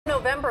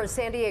November,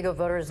 San Diego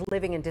voters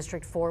living in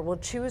District 4 will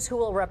choose who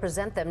will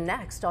represent them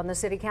next on the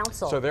city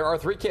council. So there are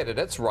 3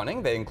 candidates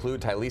running. They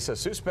include Tylisa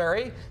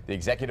Sewsbury, the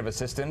executive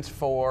assistant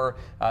for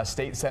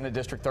State Senate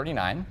District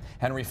 39,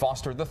 Henry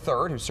Foster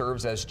III, who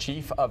serves as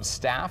chief of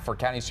staff for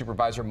County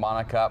Supervisor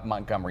Monica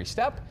Montgomery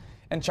Stepp,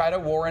 and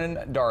Chida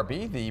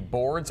Warren-Darby, the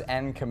boards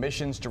and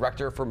commissions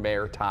director for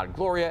Mayor Todd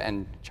Gloria.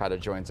 And Chida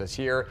joins us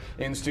here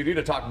in studio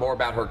to talk more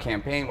about her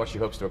campaign, what she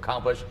hopes to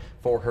accomplish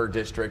for her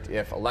district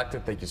if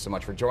elected. Thank you so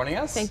much for joining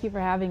us. Thank you for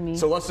having me.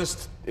 So let's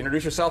just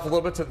introduce yourself a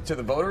little bit to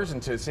the voters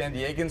and to San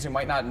Diegans who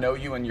might not know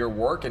you and your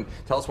work, and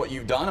tell us what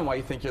you've done and why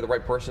you think you're the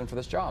right person for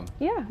this job.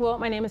 Yeah, well,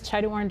 my name is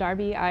Chida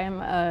Warren-Darby. I am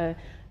a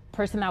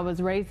person that was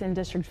raised in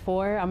District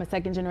 4. I'm a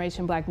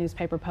second-generation Black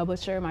newspaper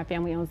publisher. My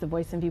family owns the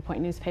Voice and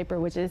Viewpoint newspaper,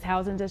 which is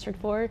housed in District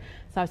 4.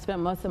 So I've spent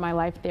most of my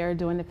life there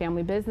doing the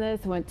family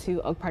business. Went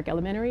to Oak Park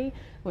Elementary,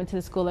 went to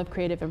the School of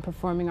Creative and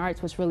Performing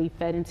Arts, which really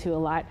fed into a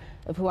lot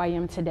of who I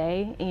am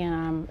today,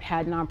 and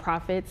had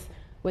nonprofits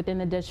within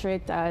the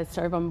district. I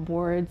serve on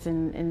boards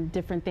and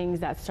different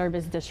things that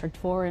service District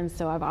 4, and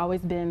so I've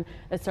always been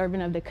a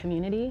servant of the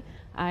community.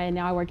 And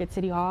now I work at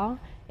City Hall,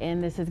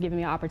 and this has given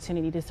me an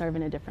opportunity to serve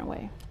in a different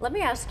way. Let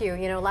me ask you,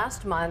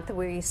 last month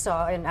we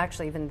saw, and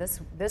actually even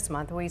this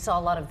month, we saw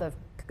a lot of the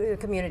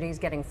communities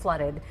getting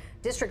flooded.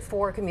 District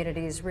 4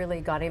 communities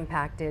really got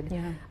impacted.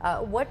 Yeah.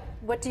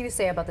 What do you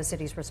say about the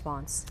city's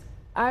response?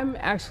 I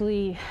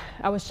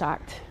was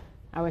shocked.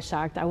 I was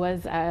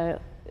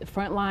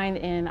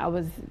frontline, and I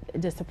was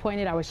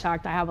disappointed. I was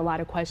shocked. I have a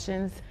lot of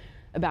questions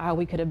about how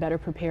we could have better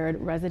prepared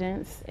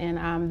residents,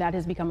 and that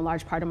has become a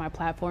large part of my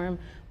platform,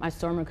 my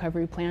storm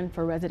recovery plan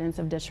for residents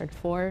of District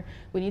 4.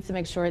 We need to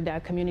make sure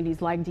that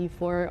communities like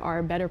D4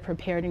 are better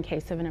prepared in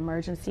case of an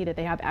emergency, that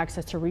they have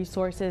access to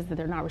resources, that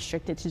they're not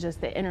restricted to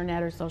just the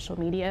internet or social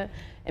media,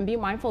 and be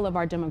mindful of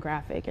our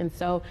demographic. And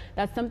so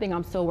that's something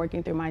I'm still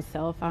working through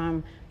myself.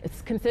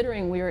 It's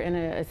considering we're in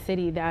a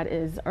city that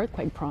is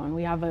earthquake prone.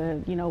 We have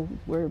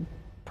we're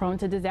prone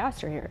to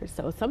disaster here,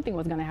 so something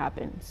was going to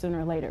happen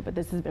sooner or later, but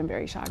this has been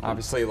very shocking.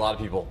 Obviously, a lot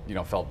of people,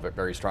 felt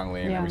very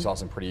strongly, and Yeah. we saw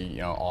some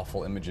pretty,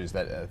 awful images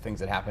that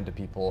things that happened to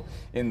people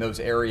in those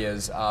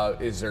areas.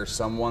 Is there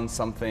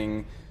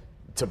something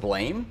to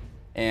blame,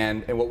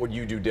 and what would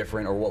you do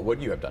different, or what would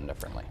you have done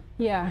differently?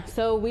 Yeah,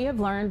 so we have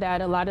learned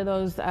that a lot of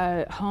those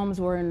homes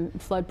were in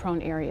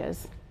flood-prone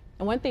areas.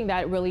 And one thing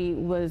that really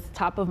was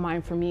top of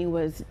mind for me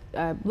was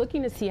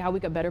looking to see how we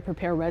could better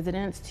prepare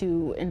residents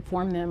to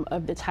inform them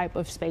of the type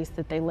of space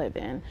that they live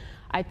in.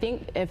 I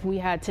think if we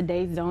had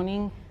today's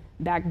zoning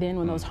back then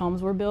when those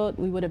homes were built,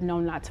 we would have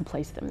known not to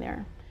place them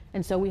there.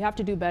 And so we have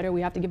to do better.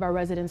 We have to give our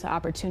residents an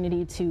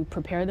opportunity to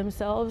prepare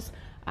themselves.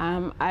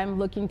 I'm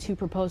looking to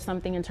propose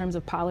something in terms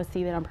of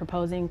policy that I'm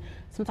proposing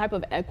some type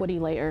of equity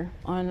layer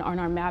on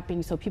our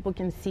mapping so people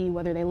can see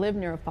whether they live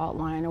near a fault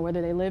line or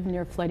whether they live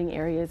near flooding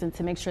areas, and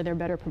to make sure they're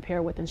better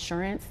prepared with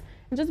insurance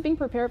and just being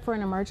prepared for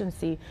an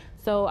emergency.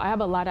 So I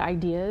have a lot of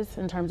ideas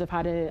in terms of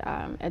how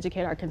to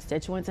educate our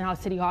constituents and how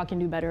City Hall can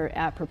do better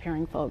at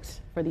preparing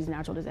folks for these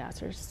natural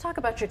disasters. Let's talk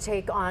about your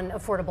take on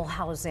affordable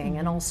housing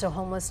and also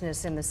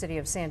homelessness in the city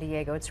of San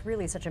Diego. It's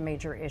really such a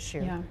major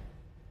issue.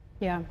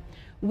 Yeah.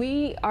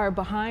 We are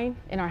behind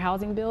in our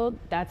housing build.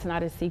 That's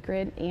not a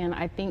secret. And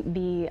I think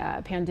the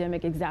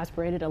pandemic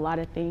exacerbated a lot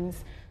of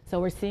things. So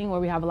we're seeing where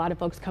we have a lot of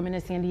folks coming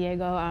to San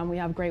Diego. We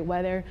have great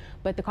weather,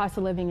 but the cost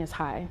of living is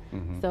high.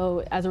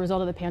 So as a result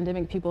of the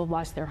pandemic, people have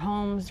lost their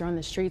homes. They're on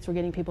the streets. We're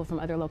getting people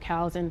from other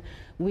locales. And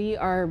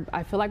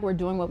I feel like we're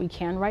doing what we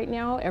can right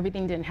now.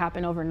 Everything didn't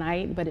happen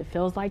overnight, but it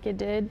feels like it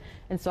did.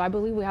 And so I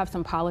believe we have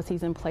some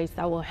policies in place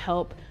that will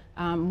help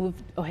move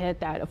ahead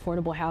that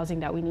affordable housing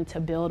that we need to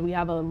build. We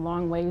have a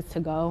long ways to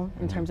go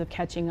in terms of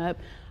catching up.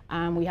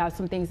 We have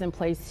some things in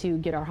place to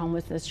get our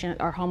homeless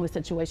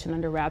situation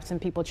under wraps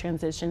and people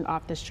transition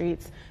off the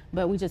streets.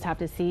 But we just have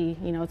to see,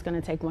 it's going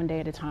to take one day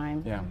at a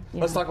time. Yeah.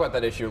 Let's talk about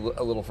that issue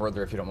a little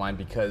further, if you don't mind,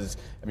 because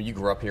you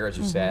grew up here, as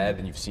you said,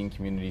 and you've seen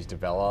communities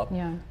develop.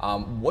 Yeah.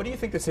 What do you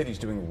think the city's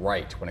doing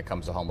right when it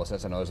comes to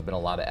homelessness? I know there's been a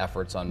lot of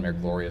efforts on Mayor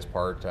Gloria's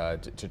part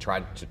to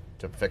try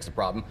to fix the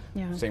problem.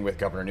 Yeah. Same with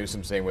Governor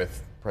Newsom, same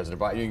with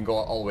President Biden. You can go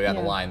all the way down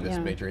the line, this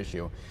major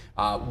issue.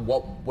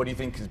 What do you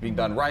think is being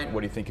done right?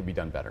 What do you think can be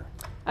done better?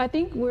 I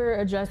think we're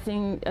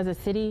addressing, as a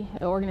city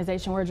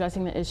organization, we're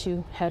addressing the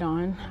issue head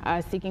on,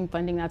 seeking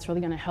funding that's really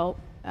going to help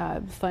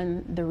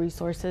fund the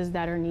resources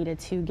that are needed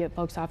to get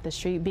folks off the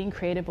street, being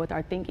creative with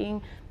our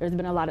thinking. There's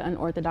been a lot of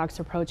unorthodox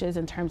approaches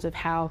in terms of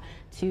how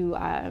to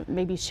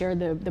maybe share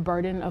the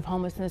burden of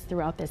homelessness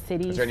throughout the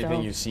city. Is there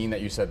anything you've seen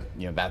that you said,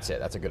 that's it,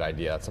 that's a good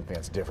idea, that's something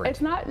that's different?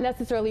 It's not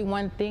necessarily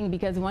one thing,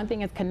 because one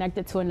thing is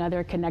connected to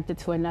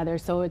another,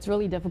 so it's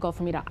really difficult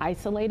for me to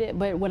isolate it.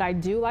 But what I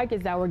do like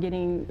is that we're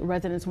getting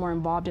residents more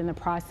involved in the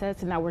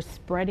process, and that we're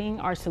spreading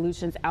our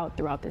solutions out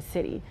throughout the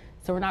city.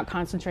 So we're not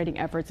concentrating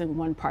efforts in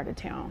one part of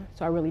town.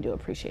 So I really do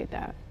appreciate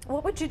that.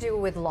 What would you do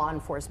with law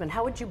enforcement?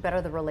 How would you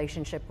better the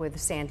relationship with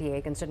San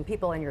Diegans and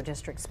people in your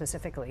district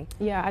specifically?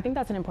 Yeah, I think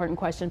that's an important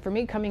question. For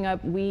me, coming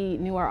up, we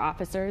knew our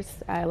officers.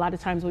 A lot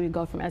of times we would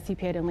go from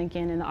SCPA to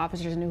Lincoln, and the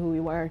officers knew who we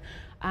were.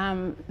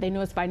 They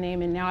knew us by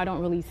name, and now I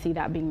don't really see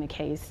that being the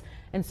case.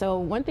 And so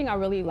one thing I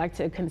really like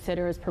to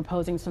consider is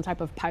proposing some type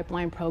of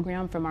pipeline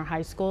program from our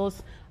high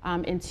schools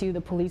into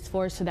the police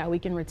force so that we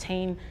can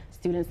retain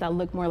students that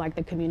look more like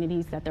the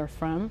communities that they're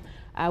from.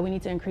 We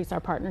need to increase our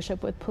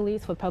partnership with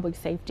police, with public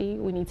safety.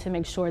 We need to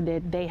make sure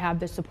that they have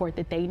the support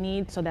that they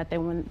need so that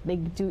when they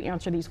do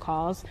answer these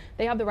calls,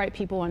 they have the right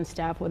people on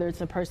staff, whether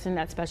it's a person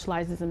that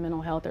specializes in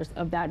mental health or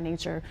of that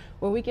nature,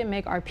 where we can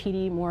make our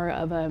PD more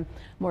of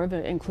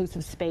an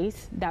inclusive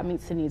space that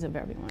meets the needs of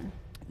everyone.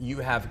 You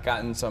have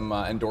gotten some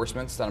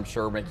endorsements that I'm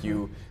sure make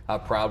you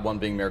proud, one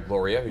being Mayor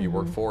Gloria, who you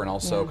work for, and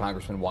also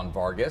Congressman Juan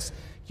Vargas.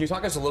 Can you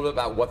talk to us a little bit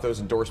about what those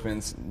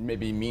endorsements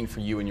maybe mean for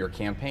you in your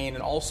campaign,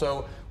 and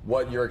also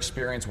what your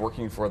experience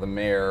working for the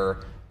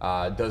mayor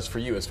does for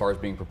you as far as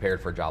being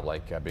prepared for a job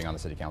like being on the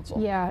city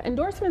council? Yeah,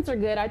 endorsements are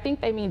good. I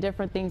think they mean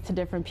different things to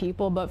different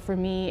people, but for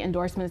me,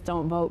 endorsements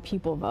don't vote,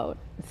 people vote.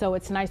 So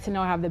it's nice to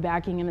know I have the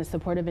backing and the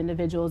support of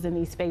individuals in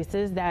these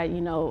spaces that,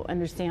 you know,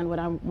 understand what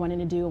I'm wanting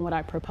to do and what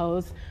I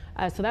propose.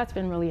 So that's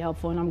been really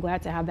helpful, and I'm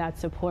glad to have that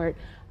support.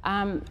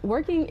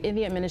 Working in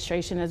the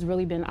administration has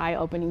really been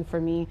eye-opening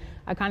for me.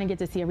 I kind of get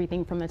to see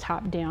everything from the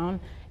top down,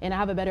 and I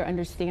have a better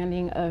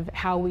understanding of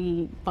how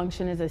we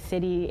function as a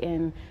city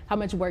and how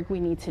much work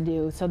we need to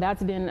do. So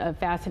that's been a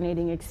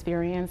fascinating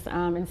experience,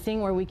 and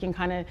seeing where we can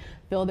kind of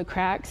fill the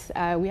cracks.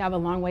 We have a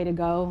long way to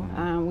go.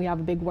 We have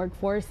a big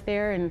workforce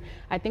there, and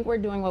I think we're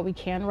doing what we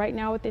can right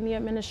now within the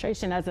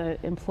administration. As an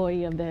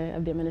employee of the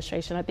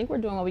administration, I think we're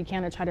doing what we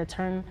can to try to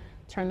turn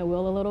the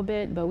wheel a little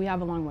bit, but we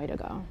have a long way to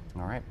go.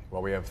 All right.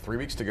 Well, we have 3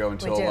 weeks to go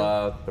until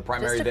the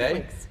primary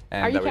day.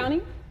 And, are you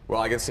counting? Well,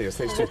 I guess it's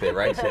Tuesday,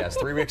 right? Yes,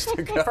 3 weeks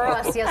to go. For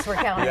us, yes, we're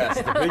counting.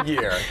 Yes, the big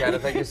year. Chida,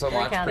 thank you so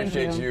much.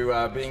 Appreciate you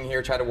being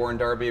here, Chida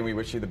Warren-Darby, and we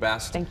wish you the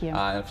best in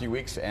a few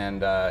weeks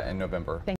and in November.